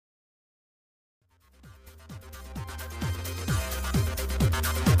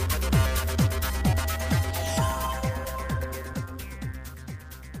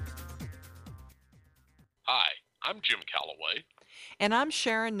I'm Jim Calloway. And I'm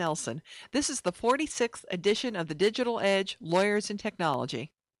Sharon Nelson. This is the 46th edition of the Digital Edge Lawyers and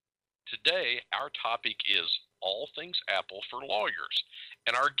Technology. Today, our topic is all things Apple for lawyers.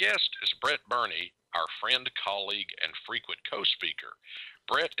 And our guest is Brett Burney, our friend, colleague, and frequent co-speaker.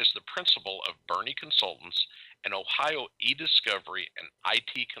 Brett is the principal of Burney Consultants, an Ohio e-discovery and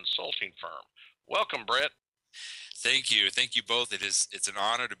IT consulting firm. Welcome, Brett. Thank you. Thank you both. It's an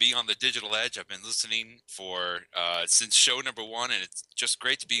honor to be on the Digital Edge. I've been listening for since show number one, and it's just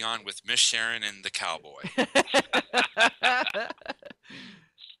great to be on with Miss Sharon and the Cowboy.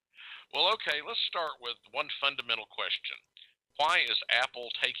 Well, okay, let's start with one fundamental question. Why is Apple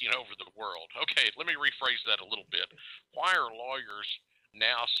taking over the world? Okay, let me rephrase that a little bit. Why are lawyers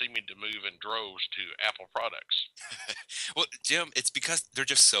now seeming to move in droves to Apple products? Well, Jim, it's because they're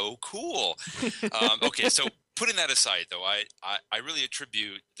just so cool. Okay, so putting that aside, though, I really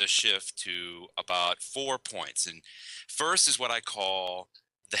attribute the shift to about 4 points. And first is what I call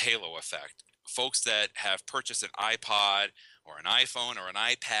the halo effect. Folks that have purchased an iPod or an iPhone or an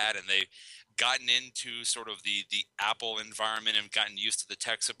iPad, and they've gotten into sort of the Apple environment and gotten used to the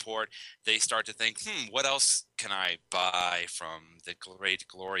tech support, they start to think, what else can I buy from the great,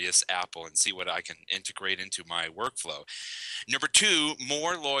 glorious Apple and see what I can integrate into my workflow? Number two,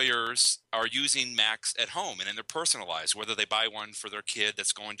 more lawyers are using Macs at home and in their personal lives, whether they buy one for their kid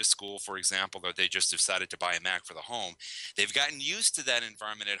that's going to school, for example, or they just decided to buy a Mac for the home. They've gotten used to that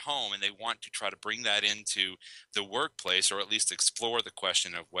environment at home, and they want to try to bring that into the workplace, or at least explore the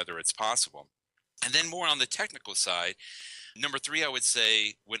question of whether it's possible. And then more on the technical side, number three, I would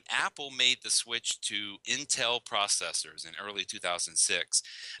say when Apple made the switch to Intel processors in early 2006,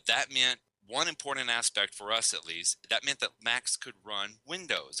 that meant one important aspect for us, at least, that meant that Macs could run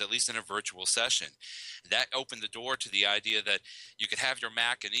Windows, at least in a virtual session. That opened the door to the idea that you could have your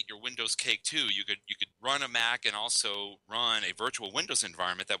Mac and eat your Windows cake too. You could run a Mac and also run a virtual Windows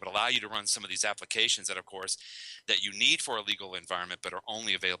environment that would allow you to run some of these applications that, of course, that you need for a legal environment but are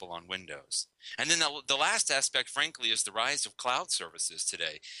only available on Windows. And then the last aspect, frankly, is the rise of cloud services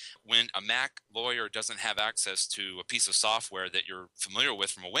today. When a Mac lawyer doesn't have access to a piece of software that you're familiar with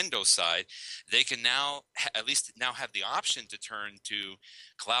from a Windows side, they can now at least now have the option to turn to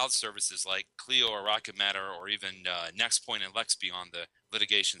cloud services like Clio or Rocket Matter, or even NextPoint and Lexby on the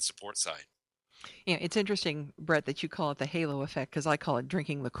litigation support side. Yeah, it's interesting, Brett, that you call it the halo effect because I call it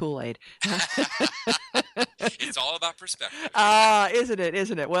drinking the Kool-Aid. It's all about perspective. Isn't it?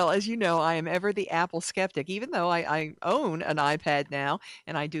 Isn't it? Well, as you know, I am ever the Apple skeptic, even though I own an iPad now,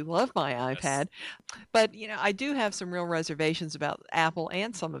 and I do love my Yes. iPad. But, I do have some real reservations about Apple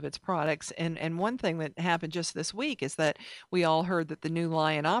and some of its products. And one thing that happened just this week is that we all heard that the new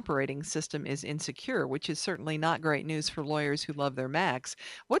Lion operating system is insecure, which is certainly not great news for lawyers who love their Macs.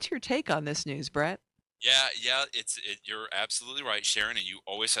 What's your take on this news, Brett? Yeah. You're absolutely right, Sharon, and you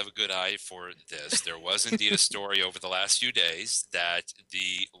always have a good eye for this. There was indeed a story over the last few days that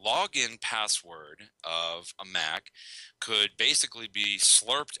the login password of a Mac could basically be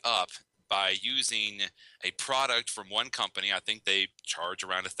slurped up by using a product from one company. I think they charge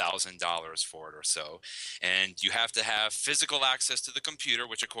around $1,000 for it or so, and you have to have physical access to the computer,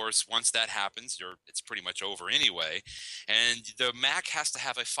 which of course once that happens, it's pretty much over anyway. And the Mac has to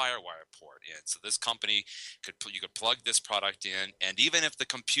have a FireWire port in, so this company you could plug this product in, and even if the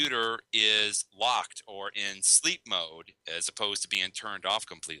computer is locked or in sleep mode as opposed to being turned off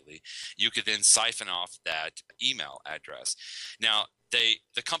completely, you could then siphon off that email address. Now,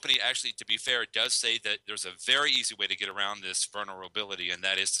 the company actually, to be fair, does say that there's a very easy way to get around this vulnerability, and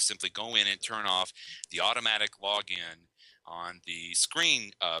that is to simply go in and turn off the automatic login on the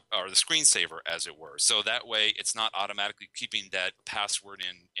screen or the screensaver, as it were. So that way it's not automatically keeping that password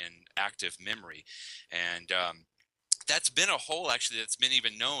in active memory. And that's been a hole, actually, that's been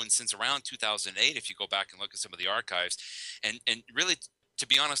even known since around 2008, if you go back and look at some of the archives. And really, to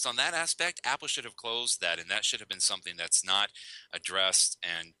be honest, on that aspect, Apple should have closed that, and that should have been something that's not addressed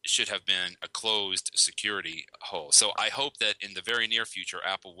and should have been a closed security hole. So I hope that in the very near future,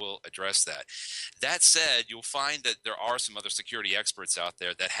 Apple will address that. That said, you'll find that there are some other security experts out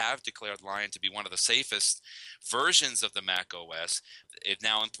there that have declared Lion to be one of the safest versions of the Mac OS. They've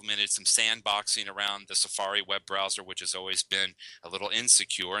now implemented some sandboxing around the Safari web browser, which has always been a little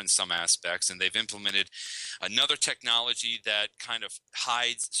insecure in some aspects, and they've implemented another technology that kind of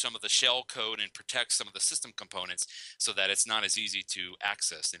hides some of the shell code and protects some of the system components so that it's not as easy to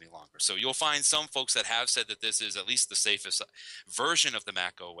access any longer. So you'll find some folks that have said that this is at least the safest version of the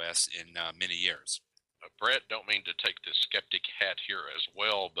Mac OS in many years. Brett, don't mean to take the skeptic hat here as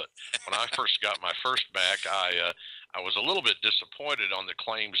well, but when I first got my first Mac, I was a little bit disappointed on the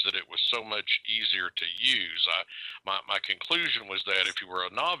claims that it was so much easier to use. My conclusion was that if you were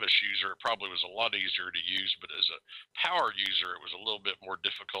a novice user, it probably was a lot easier to use, but as a power user, it was a little bit more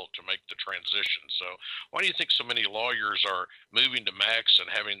difficult to make the transition. So why do you think so many lawyers are moving to Macs and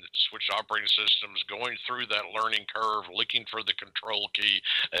having the switch operating systems, going through that learning curve, looking for the control key,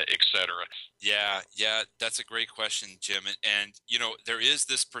 etc.? Yeah, that's a great question, Jim. And there is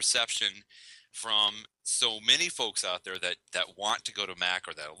this perception from so many folks out there that want to go to Mac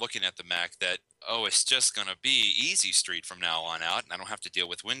or that are looking at the Mac that, oh, it's just going to be easy street from now on out, and I don't have to deal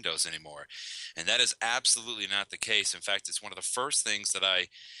with Windows anymore. And that is absolutely not the case. In fact, it's one of the first things that I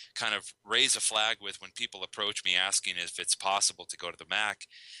kind of raise a flag with when people approach me asking if it's possible to go to the Mac.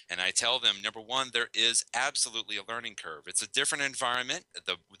 And I tell them, number one, there is absolutely a learning curve. It's a different environment.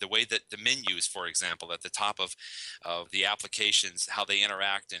 The way that the menus, for example, at the top of the applications, how they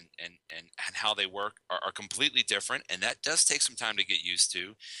interact and how they work are completely different. And that does take some time to get used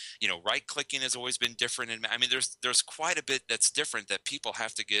to. Right clicking has always been different. And I mean, there's quite a bit that's different that people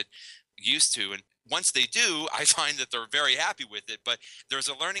have to get used to. And once they do, I find that they're very happy with it. But there's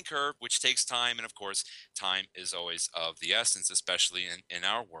a learning curve, which takes time. And of course, time is always of the essence, especially in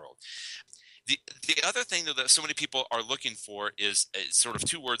our world. The other thing that so many people are looking for is sort of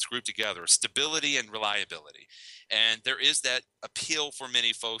two words grouped together: stability and reliability. And there is that appeal for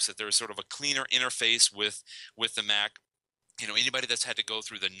many folks that there's sort of a cleaner interface with the Mac. Anybody that's had to go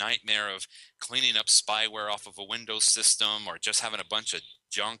through the nightmare of cleaning up spyware off of a Windows system or just having a bunch of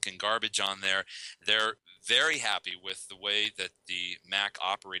junk and garbage on there, they're very happy with the way that the Mac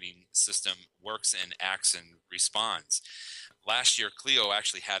operating system works and acts and responds. Last year, Clio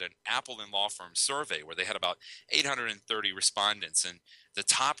actually had an Apple and law firm survey where they had about 830 respondents. And the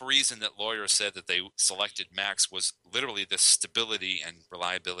top reason that lawyers said that they selected Macs was literally the stability and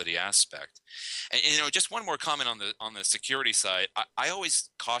reliability aspect. And just one more comment on the security side. I always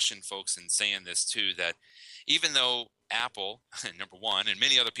caution folks in saying this too, that even though Apple, number one, and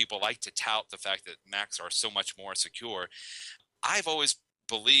many other people like to tout the fact that Macs are so much more secure, I've always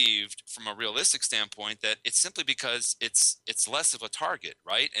believed from a realistic standpoint that it's simply because it's less of a target,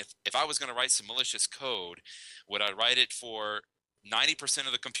 right? If I was going to write some malicious code, would I write it for 90%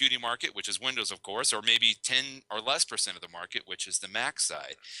 of the computing market, which is Windows, of course, or maybe 10 or less percent of the market, which is the Mac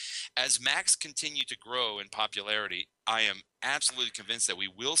side? As Macs continue to grow in popularity, I am absolutely convinced that we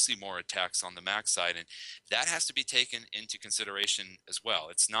will see more attacks on the Mac side, and that has to be taken into consideration as well.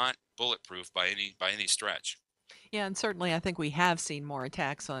 It's not bulletproof by any stretch. Yeah, and certainly I think we have seen more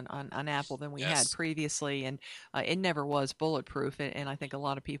attacks on Apple than we had Yes. previously, and it never was bulletproof. And I think a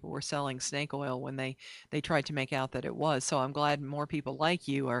lot of people were selling snake oil when they tried to make out that it was. So I'm glad more people like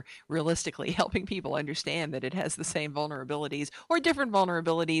you are realistically helping people understand that it has the same vulnerabilities or different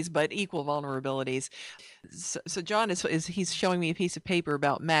vulnerabilities, but equal vulnerabilities. So John is he's showing me a piece of paper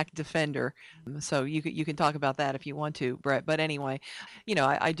about Mac Defender. So you can talk about that if you want to, Brett. But anyway,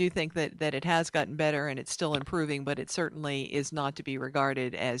 I do think that it has gotten better and it's still improving, but it certainly is not to be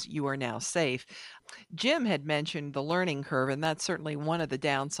regarded as you are now safe. Jim had mentioned the learning curve, and that's certainly one of the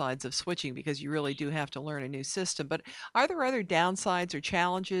downsides of switching because you really do have to learn a new system. But are there other downsides or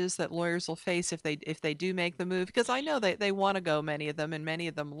challenges that lawyers will face if they do make the move? Because I know they want to go, many of them, and many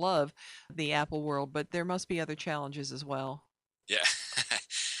of them love the Apple world, but there must be other challenges as well. Yeah.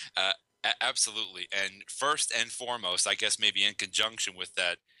 uh, Absolutely. And first and foremost, I guess maybe in conjunction with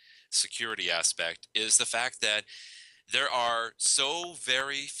that security aspect, is the fact that there are so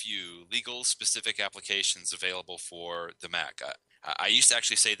very few legal specific applications available for the Mac. I used to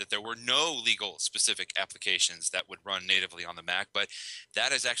actually say that there were no legal specific applications that would run natively on the Mac, but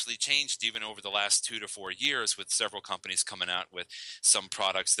that has actually changed even over the last 2 to 4 years, with several companies coming out with some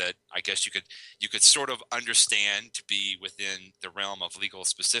products that I guess you could sort of understand to be within the realm of legal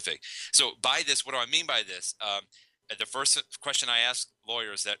specific. So by this, what do I mean by this? The first question I ask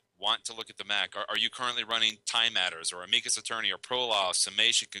lawyers that want to look at the Mac are you currently running Time Matters or Amicus Attorney or ProLaw,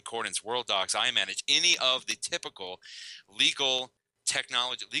 Summation, Concordance, WorldDocs, iManage, any of the typical legal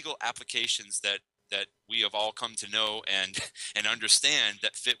technology, legal applications that we have all come to know and understand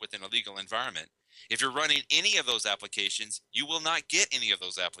that fit within a legal environment? If you're running any of those applications, you will not get any of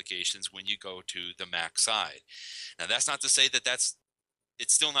those applications when you go to the Mac side. Now, that's not to say that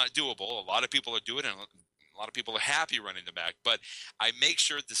it's still not doable. A lot of people are doing it, and a lot of people are happy running the Mac, but I make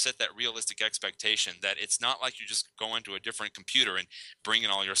sure to set that realistic expectation that it's not like you just go into a different computer and bring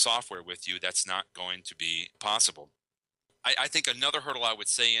in all your software with you. That's not going to be possible. I think another hurdle I would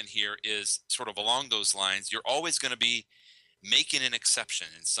say in here is sort of along those lines. You're always going to be making an exception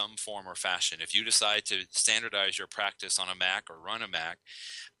in some form or fashion. If you decide to standardize your practice on a Mac or run a Mac,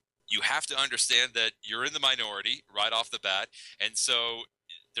 you have to understand that you're in the minority right off the bat. And so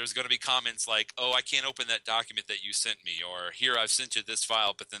there's going to be comments like, oh, I can't open that document that you sent me, or here, I've sent you this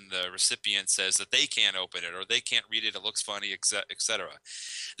file, but then the recipient says that they can't open it, or they can't read it, it looks funny, etc.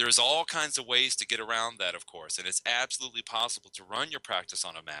 There's all kinds of ways to get around that, of course, and it's absolutely possible to run your practice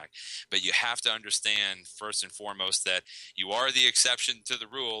on a Mac, but you have to understand first and foremost that you are the exception to the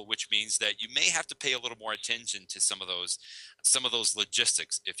rule, which means that you may have to pay a little more attention to some of those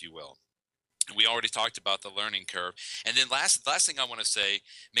logistics, if you will. We already talked about the learning curve. And then last thing I want to say,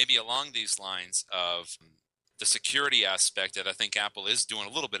 maybe along these lines of the security aspect that I think Apple is doing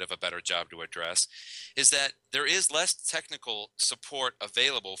a little bit of a better job to address, is that there is less technical support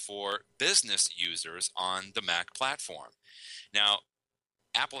available for business users on the Mac platform. Now,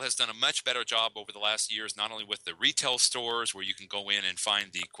 Apple has done a much better job over the last years, not only with the retail stores where you can go in and find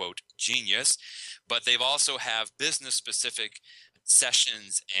the, quote, genius, but they've also have business-specific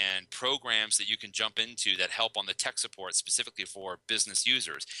sessions and programs that you can jump into that help on the tech support specifically for business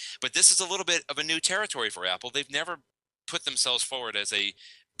users. But this is a little bit of a new territory for Apple. They've never put themselves forward as a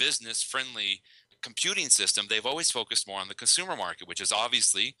business-friendly computing system. They've always focused more on the consumer market, which is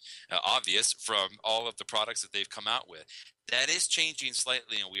obviously obvious from all of the products that they've come out with. That is changing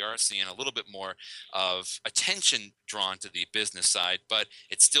slightly, and we are seeing a little bit more of attention drawn to the business side, but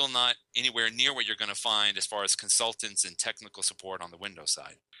it's still not anywhere near what you're going to find as far as consultants and technical support on the Windows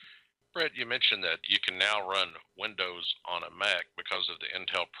side. Brett, you mentioned that you can now run Windows on a Mac because of the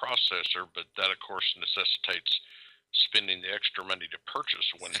Intel processor, but that, of course, necessitates spending the extra money to purchase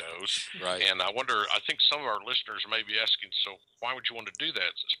Windows. Right. And I wonder, I think some of our listeners may be asking, so why would you want to do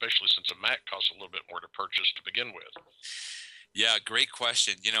that, especially since a Mac costs a little bit more to purchase to begin with? Yeah, great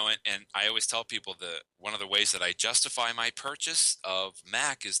question. And I always tell people that one of the ways that I justify my purchase of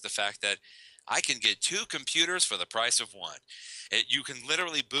Mac is the fact that I can get two computers for the price of one. You can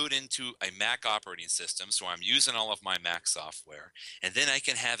literally boot into a Mac operating system, so I'm using all of my Mac software, and then I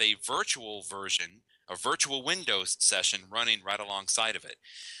can have a virtual version, a virtual Windows session running right alongside of it.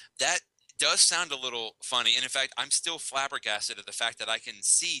 That does sound a little funny, and in fact, I'm still flabbergasted at the fact that I can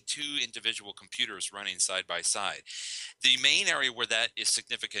see two individual computers running side by side. The main area where that is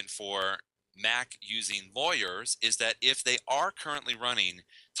significant for Mac using lawyers is that if they are currently running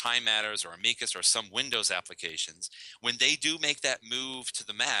Time Matters or Amicus or some Windows applications, when they do make that move to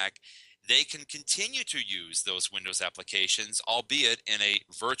the Mac, they can continue to use those Windows applications, albeit in a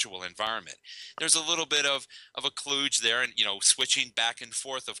virtual environment. There's a little bit of a kludge there, and switching back and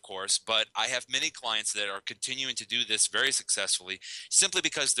forth, of course, but I have many clients that are continuing to do this very successfully simply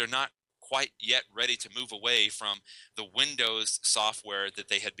because they're not quite yet ready to move away from the Windows software that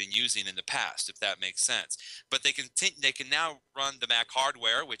they had been using in the past, if that makes sense. But they can now run the Mac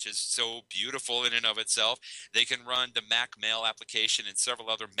hardware, which is so beautiful in and of itself. They can run the Mac Mail application and several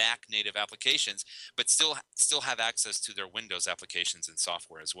other Mac native applications, but still have access to their Windows applications and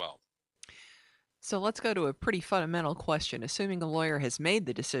software as well. So let's go to a pretty fundamental question. Assuming a lawyer has made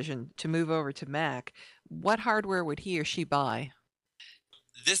the decision to move over to Mac, what hardware would he or she buy?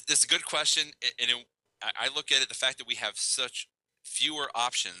 This is a good question, and I look at it, the fact that we have such fewer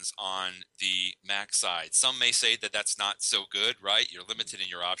options on the Mac side. Some may say that that's not so good, right? You're limited in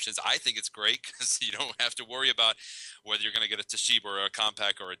your options. I think it's great because you don't have to worry about whether you're going to get a Toshiba or a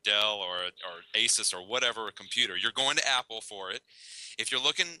Compaq or a Dell or Asus or whatever computer. You're going to Apple for it. If you're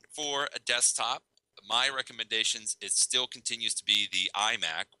looking for a desktop, my recommendations, it still continues to be the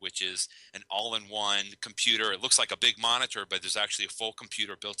iMac, which is an all-in-one computer. It looks like a big monitor, but there's actually a full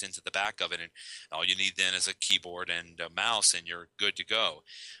computer built into the back of it, and all you need then is a keyboard and a mouse, and you're good to go.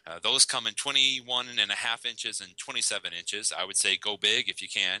 Those come in 21.5 inches and 27 inches. I would say go big if you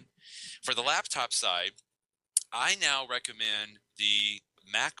can. For the laptop side, I now recommend the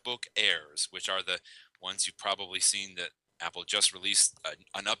MacBook Airs, which are the ones you've probably seen that Apple just released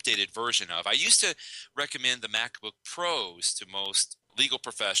an updated version of. I used to recommend the MacBook Pros to most legal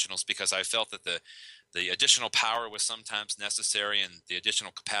professionals because I felt that the additional power was sometimes necessary and the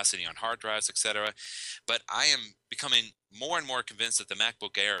additional capacity on hard drives, etc. But I am becoming more and more convinced that the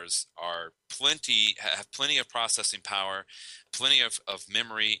MacBook Airs have plenty of processing power, plenty of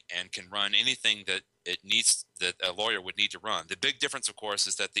memory, and can run anything that that a lawyer would need to run. The big difference, of course,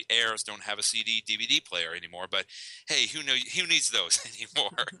 is that the Airs don't have a CD DVD player anymore, but hey, who needs those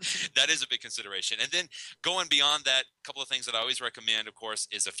anymore? That is a big consideration. And then going beyond that, a couple of things that I always recommend, of course,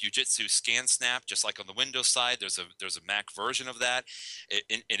 is a Fujitsu ScanSnap. Just like on the Windows side, there's a Mac version of that.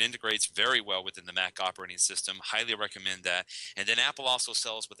 It integrates very well within the Mac operating system. Highly recommend that. And then Apple also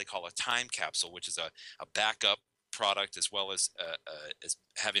sells what they call a time capsule, which is a backup product as well as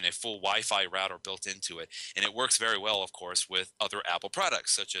having a full Wi-Fi router built into it. And it works very well, of course, with other Apple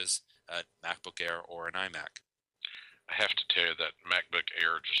products such as a MacBook Air or an iMac. I have to tell you that MacBook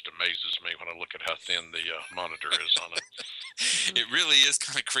Air just amazes me when I look at how thin the monitor is on it. It really is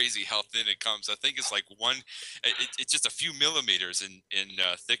kind of crazy how thin it comes. I think it's like it's just a few millimeters in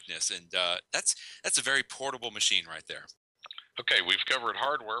thickness, and that's a very portable machine right there. Okay, we've covered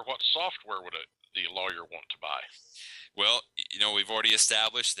hardware. What software would the lawyer want to buy? Well, we've already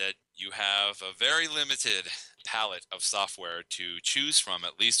established that you have a very limited palette of software to choose from,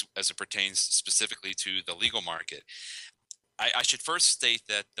 at least as it pertains specifically to the legal market. I should first state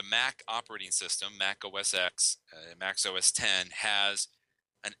that the Mac operating system, Mac OS X, Mac OS X, has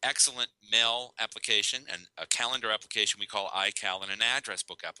an excellent mail application and a calendar application we call iCal, and an address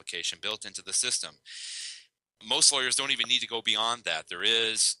book application built into the system. Most lawyers don't even need to go beyond that. There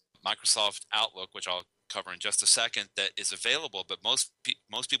is Microsoft Outlook, which I'll cover in just a second, that is available, but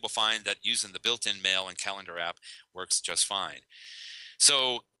most people find that using the built-in mail and calendar app works just fine.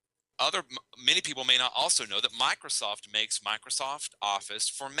 So many people may not also know that Microsoft makes Microsoft Office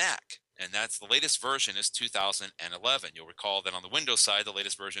for Mac, and that's the latest version is 2011. You'll recall that on the Windows side, the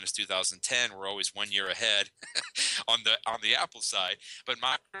latest version is 2010. We're always 1 year ahead on the Apple side, but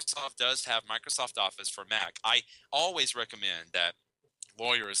Microsoft does have Microsoft Office for Mac. I always recommend that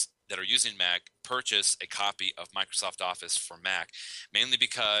lawyers that are using Mac purchase a copy of Microsoft Office for Mac, mainly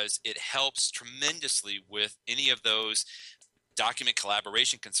because it helps tremendously with any of those document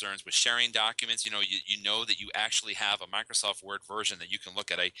collaboration concerns with sharing documents. You know that you actually have a Microsoft Word version that you can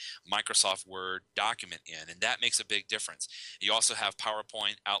look at a Microsoft Word document in, and that makes a big difference. You also have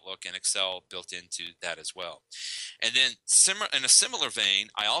PowerPoint, Outlook, and Excel built into that as well. And then in a similar vein,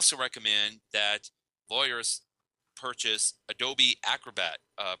 I also recommend that lawyers purchase Adobe Acrobat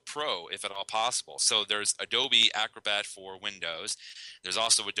Pro if at all possible. So there's Adobe Acrobat for Windows. There's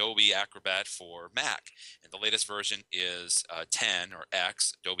also Adobe Acrobat for Mac. And the latest version is 10 or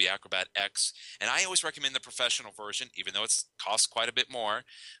X, Adobe Acrobat X. And I always recommend the professional version, even though it costs quite a bit more.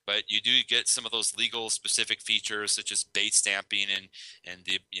 But you do get some of those legal specific features such as bait stamping and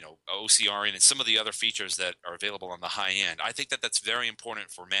the OCRing and some of the other features that are available on the high end. I think that that's very important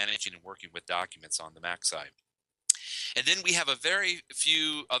for managing and working with documents on the Mac side. And then we have a very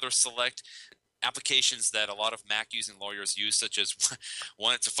few other select applications that a lot of Mac using lawyers use, such as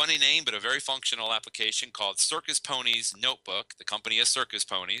one, it's a funny name, but a very functional application called Circus Ponies Notebook. The company is Circus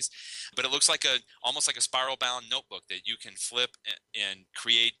Ponies, but it looks like almost like a spiral bound notebook that you can flip and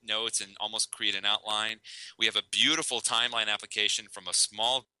create notes and almost create an outline. We have a beautiful timeline application from a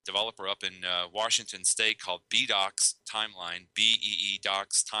small developer up in Washington State called BeeDocs Timeline, BEE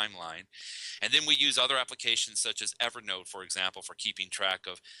Docs Timeline. And then we use other applications such as Evernote, for example, for keeping track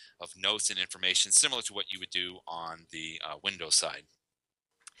of notes and information, similar to what you would do on the Windows side.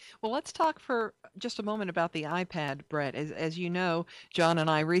 Well, let's talk for just a moment about the iPad, Brett. As you know, John and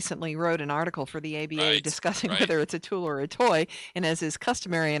I recently wrote an article for the ABA discussing whether it's a tool or a toy. And as is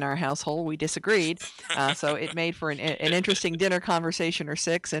customary in our household, we disagreed. So it made for an interesting dinner conversation or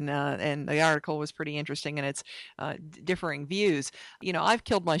six. And the article was pretty interesting in its differing views. I've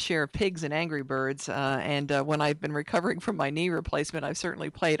killed my share of pigs and Angry Birds. And when I've been recovering from my knee replacement, I've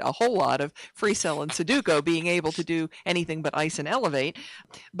certainly played a whole lot of Free Cell and Sudoku, being able to do anything but ice and elevate.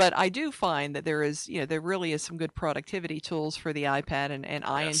 But I do find that there really is some good productivity tools for the iPad, and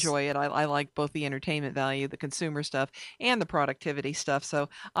I enjoy it. I like both the entertainment value, the consumer stuff, and the productivity stuff. So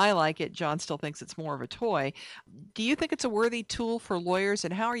I like it. John still thinks it's more of a toy. Do you think it's a worthy tool for lawyers,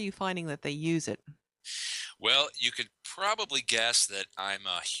 and how are you finding that they use it? Well, you could probably guess that I'm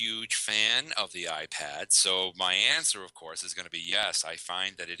a huge fan of the iPad. So my answer, of course, is going to be yes. I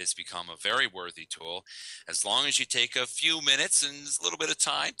find that it has become a very worthy tool as long as you take a few minutes and a little bit of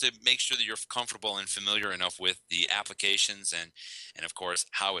time to make sure that you're comfortable and familiar enough with the applications and of course,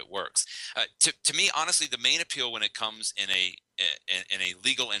 how it works. To me, honestly, the main appeal when it comes in a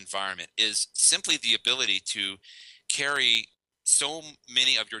legal environment is simply the ability to carry so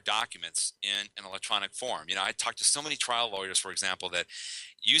many of your documents in an electronic form. I talked to so many trial lawyers, for example, that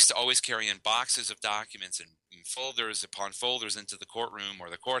used to always carry in boxes of documents and folders upon folders into the courtroom or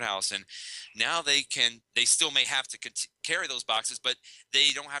the courthouse, and now they still may have to carry those boxes, but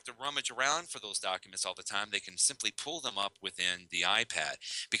they don't have to rummage around for those documents all the time. They can simply pull them up within the iPad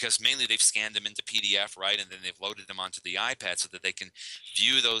because mainly they've scanned them into PDF, right, and then they've loaded them onto the iPad so that they can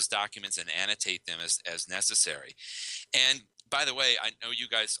view those documents and annotate them as necessary. And by the way, I know you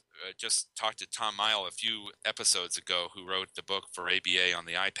guys just talked to Tom Mile a few episodes ago, who wrote the book for ABA on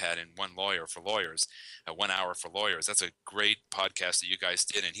the iPad and 1 Lawyer for Lawyers, 1 Hour for Lawyers. That's a great podcast that you guys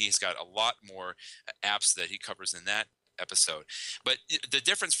did, and he's got a lot more apps that he covers in that episode. But the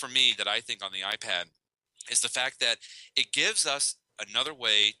difference for me that I think on the iPad is the fact that it gives us another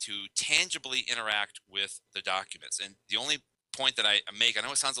way to tangibly interact with the documents. And the only point that I make, I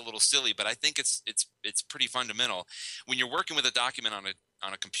know it sounds a little silly, but I think it's pretty fundamental. When you're working with a document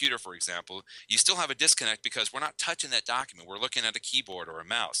on a computer, for example, you still have a disconnect because we're not touching that document. We're looking at a keyboard or a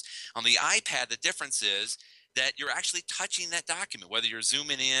mouse. On the iPad, the difference is that you're actually touching that document, whether you're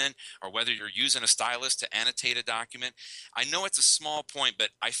zooming in or whether you're using a stylus to annotate a document. I know it's a small point,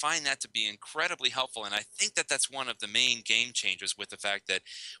 but I find that to be incredibly helpful, and I think that that's one of the main game changers with the fact that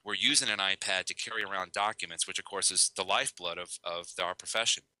we're using an iPad to carry around documents, which, of course, is the lifeblood of our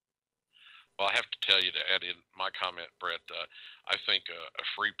profession. Well, I have to tell you, to add in my comment, Brett, I think a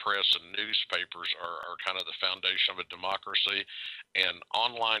free press and newspapers are kind of the foundation of a democracy, and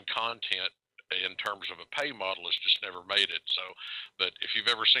online content in terms of a pay model has just never made it. So, but if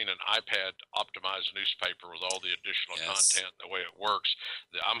you've ever seen an iPad optimized newspaper with all the additional content, the way it works,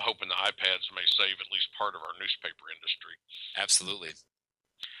 I'm hoping the iPads may save at least part of our newspaper industry. Absolutely.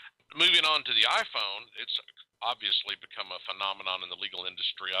 Moving on to the iPhone, it's obviously become a phenomenon in the legal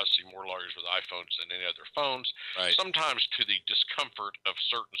industry. I see more lawyers with iPhones than any other phones, right, sometimes to the discomfort of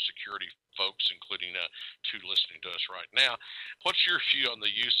certain security folks, including two listening to us right now. What's your view on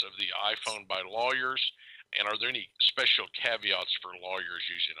the use of the iPhone by lawyers, and are there any special caveats for lawyers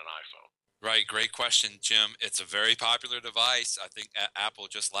using an iPhone? Right. Great question, Jim. It's a very popular device. I think Apple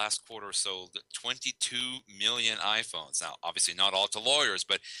just last quarter sold 22 million iPhones. Now, obviously not all to lawyers,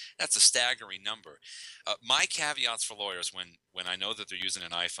 but that's a staggering number. My caveats for lawyers when I know that they're using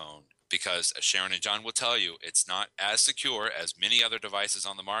an iPhone, because as Sharon and John will tell you, it's not as secure as many other devices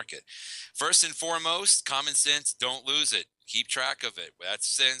on the market. First and foremost, common sense, don't lose it. Keep track of it. That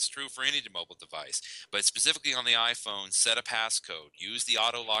stands true for any mobile device, but specifically on the iPhone, set a passcode, use the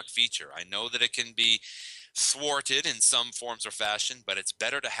auto lock feature. I know that it can be thwarted in some forms or fashion, but it's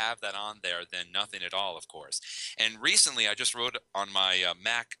better to have that on there than nothing at all, of course. And recently, I just wrote on my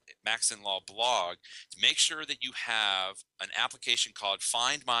Max in Law blog to make sure that you have an application called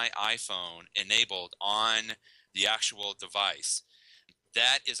Find My iPhone enabled on the actual device.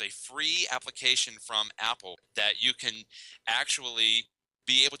 That is a free application from Apple that you can actually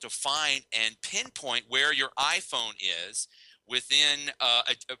be able to find and pinpoint where your iPhone is within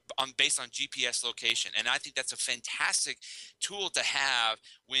based on GPS location. And I think that's a fantastic tool to have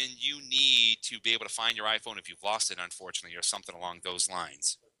when you need to be able to find your iPhone if you've lost it, unfortunately, or something along those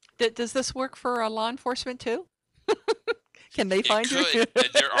lines. Does this work for law enforcement too? Can they find you?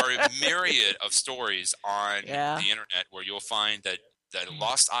 There are a myriad of stories on the internet where you'll find that a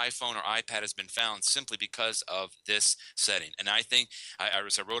lost iPhone or iPad has been found simply because of this setting. And I think,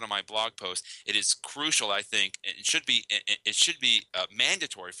 as I wrote on my blog post, it is crucial, I think, it should be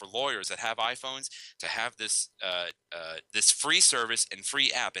mandatory for lawyers that have iPhones to have this free service and free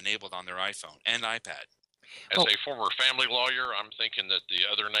app enabled on their iPhone and iPad. As a former family lawyer, I'm thinking that the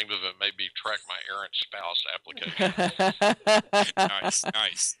other name of it may be Track My Errant Spouse application.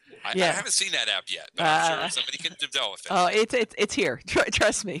 Nice. I haven't seen that app yet, but I'm sure somebody can develop it. Oh, it's here.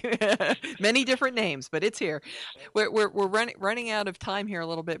 Trust me. Many different names, but it's here. We're running out of time here a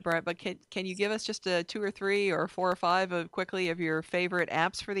little bit, Brett. But can you give us just 2 or 3 or 4 or 5 quickly of your favorite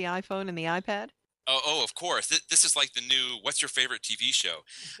apps for the iPhone and the iPad? Oh, of course. This is like the new "What's your favorite TV show"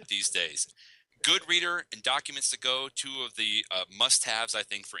 these days. Goodreader and Documents to Go, 2 of the must-haves, I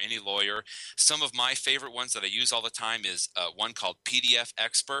think, for any lawyer. Some of my favorite ones that I use all the time is one called PDF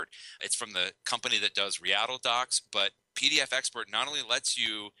Expert. It's from the company that does Readdle Docs, but PDF Expert not only lets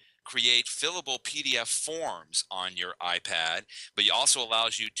you create fillable PDF forms on your iPad, but it also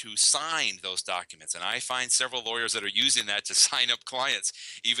allows you to sign those documents. And I find several lawyers that are using that to sign up clients,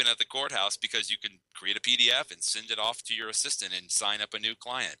 even at the courthouse, because you can create a PDF and send it off to your assistant and sign up a new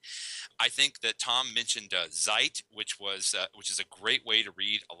client. I think that Tom mentioned Zeit, which is a great way to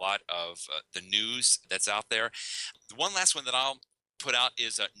read a lot of the news that's out there. The one last one that I'll put out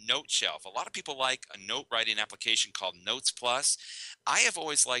is a Note Shelf. A lot of people like a note writing application called Notes Plus. I have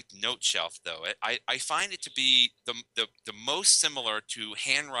always liked Note Shelf, though. I find it to be the most similar to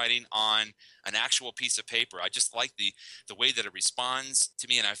handwriting on an actual piece of paper. I just like the way that it responds to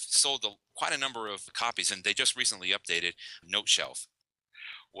me, and I've sold quite a number of copies, and they just recently updated Note Shelf.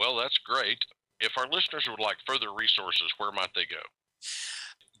 Well, that's great. If our listeners would like further resources, where might they go?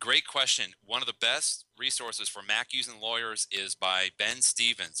 Great question. One of the best resources for Mac using lawyers is by Ben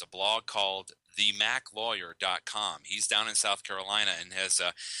Stevens, a blog called themaclawyer.com. He's down in South Carolina and has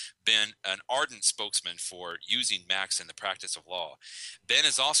been an ardent spokesman for using Macs in the practice of law. Ben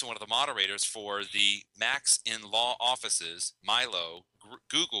is also one of the moderators for the Macs in Law Offices, Milo,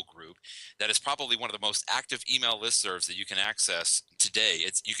 Google group that is probably one of the most active email listservs that you can access today.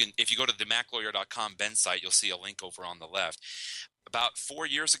 If you go to the maclawyer.com Ben site, you'll see a link over on the left. About 4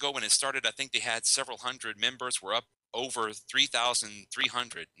 years ago when it started, I think they had several hundred members. We're up over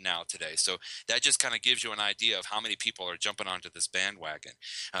 3,300 now today. So that just kind of gives you an idea of how many people are jumping onto this bandwagon.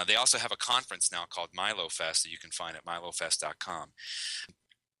 They also have a conference now called Milo Fest that you can find at milofest.com.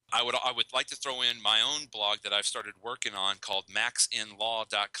 I would like to throw in my own blog that I've started working on called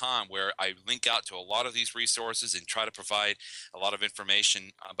maxinlaw.com, where I link out to a lot of these resources and try to provide a lot of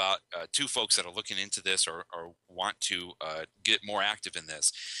information about to folks that are looking into this or want to get more active in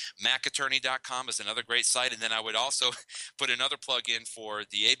this. Macattorney.com is another great site. And then I would also put another plug in for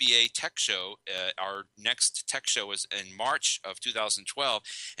the ABA Tech Show. Our next tech show is in March of 2012,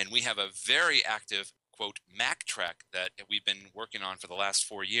 and we have a very active Mac track that we've been working on for the last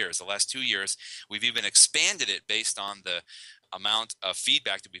 4 years. The last 2 years, we've even expanded it based on the amount of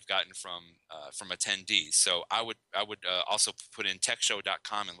feedback that we've gotten from attendees. So I would also put in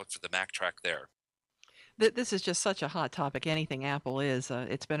techshow.com and look for the Mac track there. This is just such a hot topic. Anything Apple is.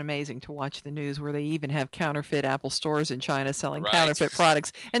 It's been amazing to watch the news where they even have counterfeit Apple stores in China selling counterfeit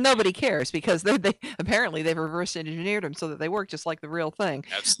products, and nobody cares because they apparently they've reverse engineered them so that they work just like the real thing.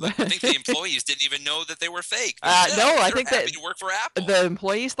 Absolutely. I think the employees didn't even know that they were fake. No, I think that to work for Apple. The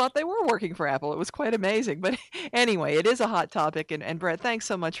employees thought they were working for Apple. It was quite amazing. But anyway, it is a hot topic. And Brett, thanks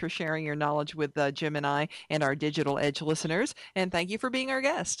so much for sharing your knowledge with Jim and I and our Digital Edge listeners. And thank you for being our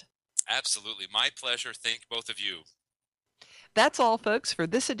guest. Absolutely. My pleasure. Thank both of you. That's all, folks, for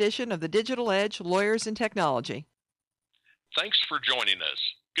this edition of the Digital Edge Lawyers and Technology. Thanks for joining us.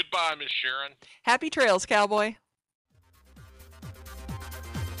 Goodbye, Miss Sharon. Happy trails, cowboy.